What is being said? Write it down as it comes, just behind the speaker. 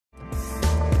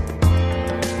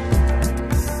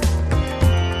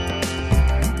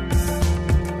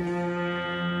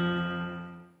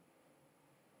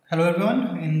Hello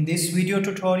everyone, in this video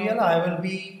tutorial I will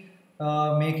be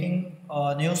making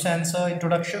a new sensor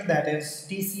introduction, that is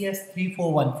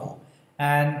TCS3414.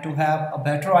 And to have a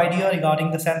better idea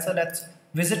regarding the sensor, let's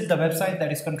visit the website,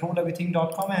 that is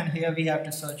controleverything.com, and here we have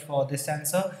to search for this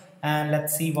sensor and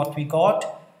let's see what we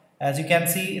got. As you can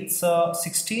see, it's a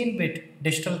 16-bit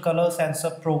digital color sensor,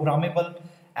 programmable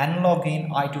analog gain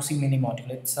I2C mini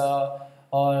module. It's a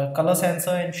color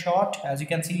sensor in short. As you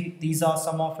can see, these are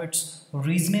some of its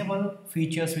reasonable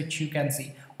features which you can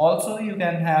see. Also, you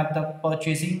can have the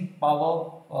purchasing power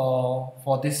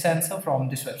for this sensor from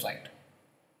this website.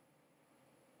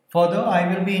 Further,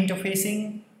 I will be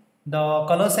interfacing the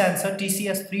color sensor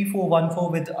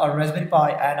TCS3414 with a Raspberry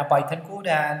Pi and a Python code,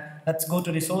 and let's go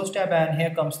to resource tab, and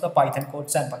here comes the Python code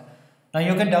sample. Now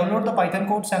you can download the Python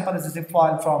code sample as a zip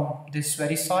file from this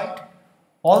very site.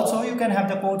 Also, you can have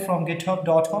the code from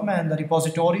github.com, and the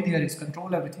repository there is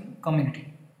Control Everything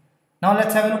Community. Now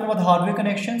let's have a look at the hardware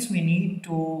connections we need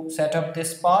to set up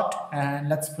this part, and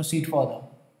let's proceed further.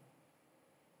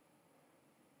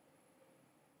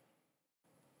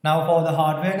 Now for the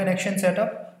hardware connection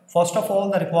setup, first of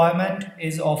all the requirement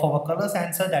is of our color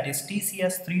sensor, that is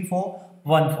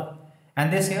TCS3414,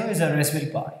 and this here is a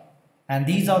Raspberry Pi, and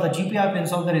these are the GPI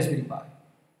pins of the Raspberry Pi.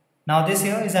 Now this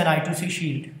here is an I2C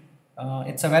Shield.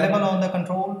 It's available on the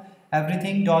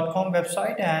controleverything.com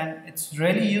website, and it's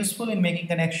really useful in making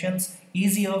connections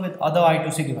easier with other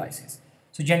I2C devices.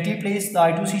 So gently place the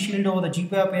I2C Shield over the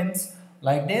GPI pins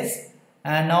like this,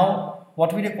 and now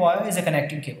what we require is a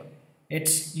connecting cable.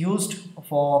 It's used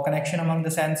for connection among the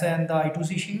sensor and the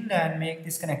I2C Shield, and make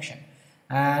this connection.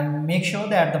 And make sure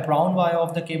that the brown wire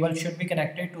of the cable should be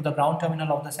connected to the ground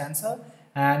terminal of the sensor,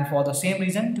 and for the same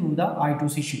reason to the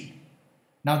I2C Shield.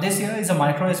 Now this here is a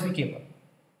micro USB cable.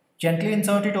 Gently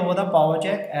insert it over the power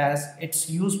jack, as it's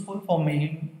useful for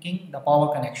making the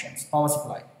power connections, power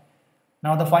supply.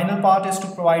 Now the final part is to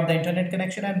provide the internet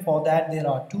connection, and for that there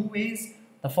are two ways.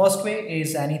 The first way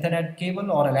is an Ethernet cable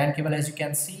or a LAN cable, as you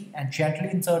can see, and gently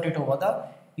insert it over the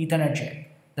Ethernet jack.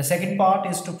 The second part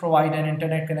is to provide an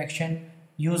internet connection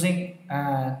using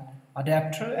an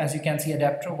adapter, as you can see,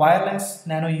 adapter, wireless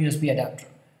nano USB adapter.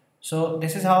 So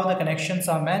this is how the connections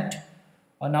are meant.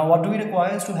 Now what do we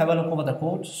require is to have a look over the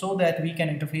code so that we can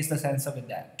interface the sensor with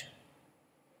that.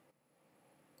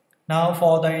 Now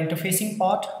for the interfacing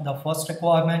part, the first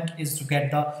requirement is to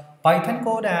get the Python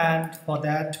code, and for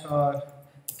that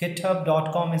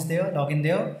github.com is there, login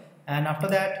there, and after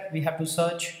that we have to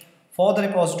search for the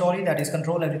repository, that is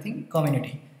Control Everything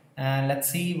Community, and let's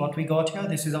see what we got here.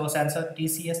 This is our sensor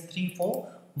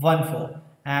TCS3414,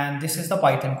 and this is the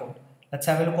Python code. Let's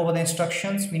have a look over the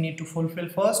instructions we need to fulfill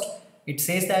first. It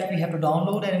says that we have to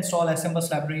download and install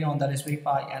SMBus library on the Raspberry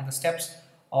Pi, and the steps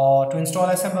to install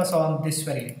SMBus on this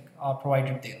very link are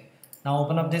provided there. Now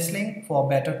open up this link for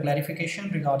better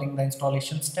clarification regarding the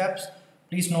installation steps.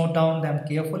 Please note down them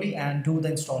carefully and do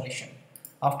the installation.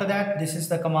 After that, this is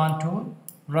the command to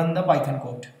run the Python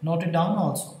code. Note it down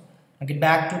also. Now get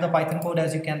back to the Python code,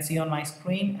 as you can see on my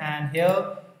screen, and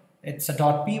here it's a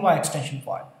 .py extension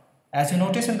file. As you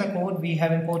notice in the code, we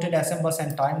have imported SMBus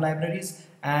and time libraries,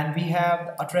 and we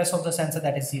have the address of the sensor,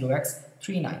 that is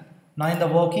 0x39. Now in the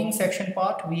working section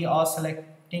part, we are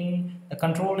selecting the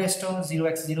control register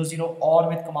 0x00 or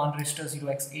with command register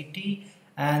 0x80,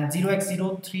 and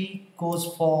 0x03 goes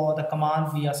for the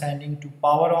command we are sending to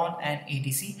power on and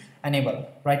ADC enable.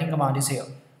 Writing command is here.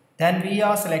 Then we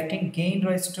are selecting gain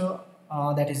register,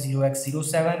 that is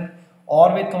 0x07,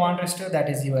 or with command register, that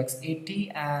is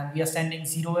 0x80, and we are sending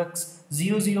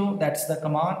 0x00, that's the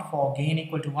command for gain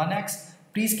equal to 1x,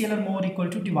 prescaler mode equal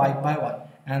to divide by 1,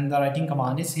 and the writing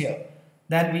command is here.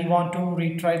 Then we want to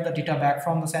retrieve the data back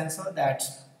from the sensor,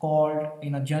 that's called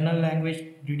in a general language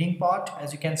reading part.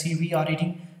 As you can see, we are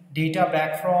reading data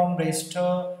back from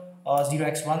register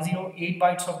 0x10, 8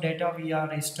 bytes of data we are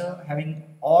register having,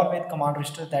 or with command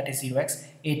register, that is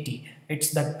 0x80.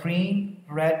 It's the green,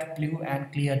 red, blue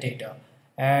and clear data.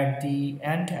 At the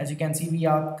end, as you can see, we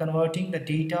are converting the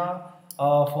data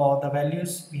for the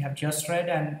values we have just read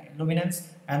and illuminance,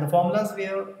 and the formulas we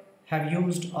have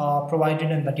used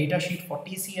provided in the data sheet for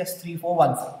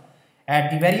TCS3414. At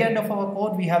the very end of our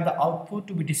code, we have the output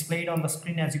to be displayed on the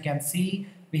screen. As you can see,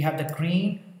 we have the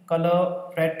green color,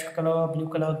 red color, blue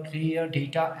color, clear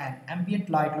data and ambient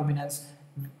light luminance,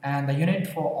 and the unit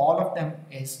for all of them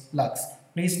is lux.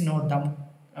 Please note them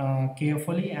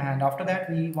carefully, and after that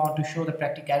we want to show the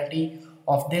practicality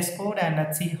of this code, and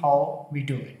let's see how we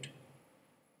do it.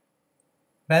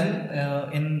 Well,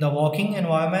 in the working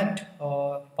environment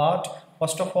part,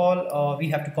 first of all we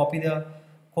have to copy the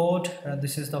code.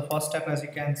 This is the first step, as you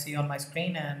can see on my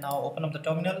screen, and now open up the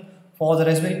terminal for the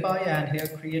Raspberry Pi, and here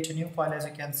create a new file as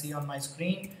you can see on my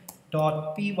screen.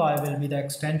 .py will be the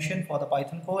extension for the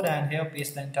Python code, and here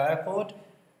paste the entire code,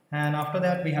 and after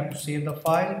that we have to save the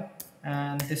file,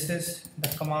 and this is the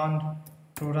command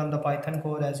to run the Python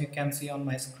code as you can see on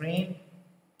my screen.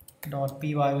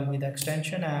 .py will be the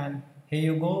extension, and here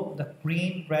you go, the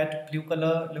green, red, blue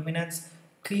color luminance,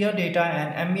 clear data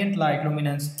and ambient light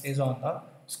luminance is on the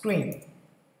screen.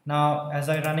 Now as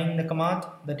I running the command,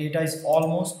 the data is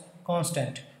almost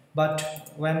constant,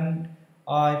 but when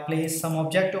I place some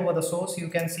object over the source, you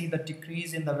can see the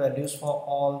decrease in the values for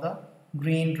all the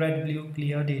green, red, blue,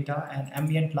 clear data and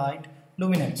ambient light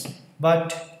luminance.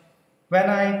 But when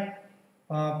I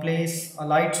place a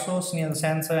light source near the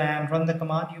sensor and run the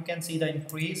command, you can see the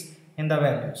increase in the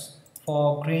values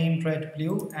for green, red,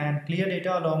 blue and clear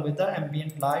data along with the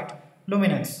ambient light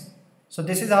luminance. So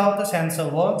this is how the sensor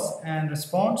works and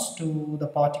responds to the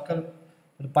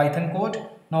Python code.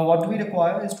 Now what we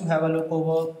require is to have a look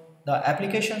over the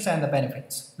applications and the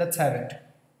benefits. Let's have it.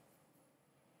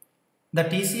 The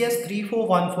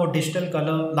TCS3414 digital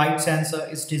color light sensor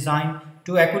is designed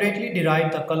to accurately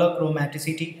derive the color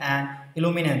chromaticity and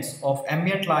illuminance of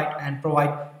ambient light and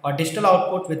provide a digital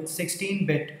output with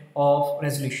 16-bit of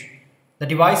resolution. The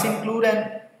device includes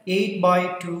an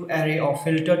 8x2 array of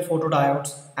filtered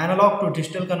photodiodes, analog to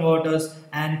digital converters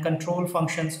and control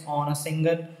functions on a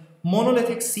single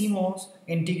monolithic CMOS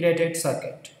integrated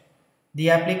circuit.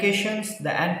 The applications,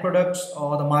 the end products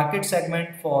or the market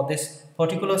segment for this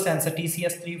particular sensor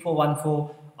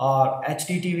TCS3414 are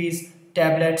HDTVs,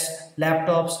 tablets,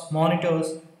 laptops,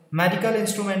 monitors, medical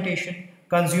instrumentation,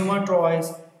 consumer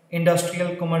toys,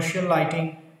 industrial commercial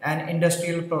lighting and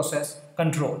industrial process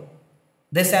control.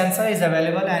 This sensor is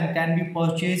available and can be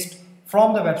purchased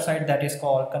from the website that is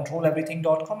called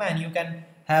controleverything.com, and you can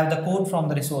have the code from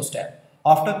the resource tab.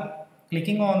 After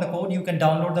clicking on the code, you can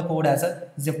download the code as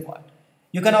a zip file.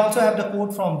 You can also have the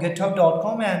code from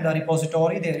github.com, and the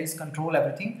repository there is Control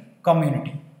Everything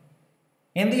Community.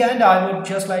 In the end, I would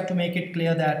just like to make it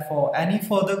clear that for any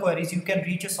further queries, you can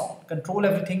reach us on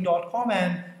controleverything.com,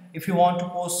 and if you want to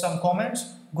post some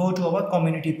comments, go to our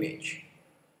community page.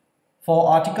 For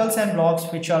articles and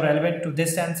blogs which are relevant to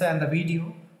this sensor and the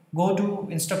video, go to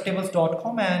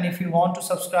instructables.com, and if you want to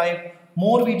subscribe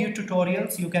more video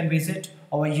tutorials, you can visit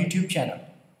our YouTube channel.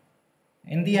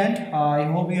 In the end, I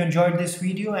hope you enjoyed this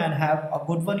video and have a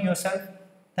good one yourself.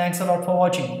 Thanks a lot for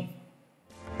watching.